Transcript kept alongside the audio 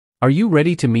Are you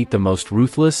ready to meet the most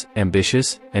ruthless,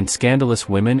 ambitious, and scandalous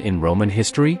women in Roman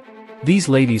history? These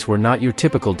ladies were not your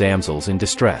typical damsels in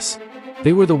distress.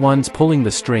 They were the ones pulling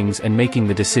the strings and making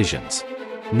the decisions.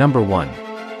 Number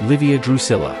 1. Livia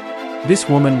Drusilla. This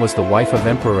woman was the wife of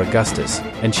Emperor Augustus,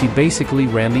 and she basically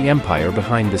ran the empire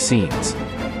behind the scenes.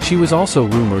 She was also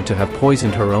rumored to have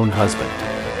poisoned her own husband.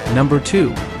 Number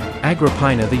 2.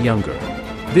 Agrippina the Younger.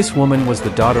 This woman was the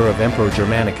daughter of Emperor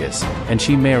Germanicus, and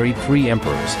she married 3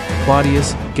 emperors,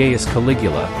 Claudius, Gaius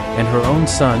Caligula, and her own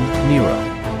son, Nero.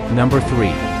 Number 3.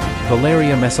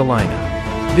 Valeria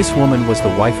Messalina. This woman was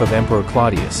the wife of Emperor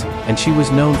Claudius, and she was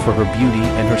known for her beauty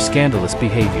and her scandalous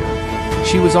behavior.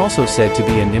 She was also said to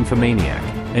be a nymphomaniac,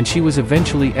 and she was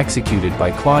eventually executed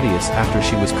by Claudius after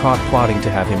she was caught plotting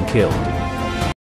to have him killed.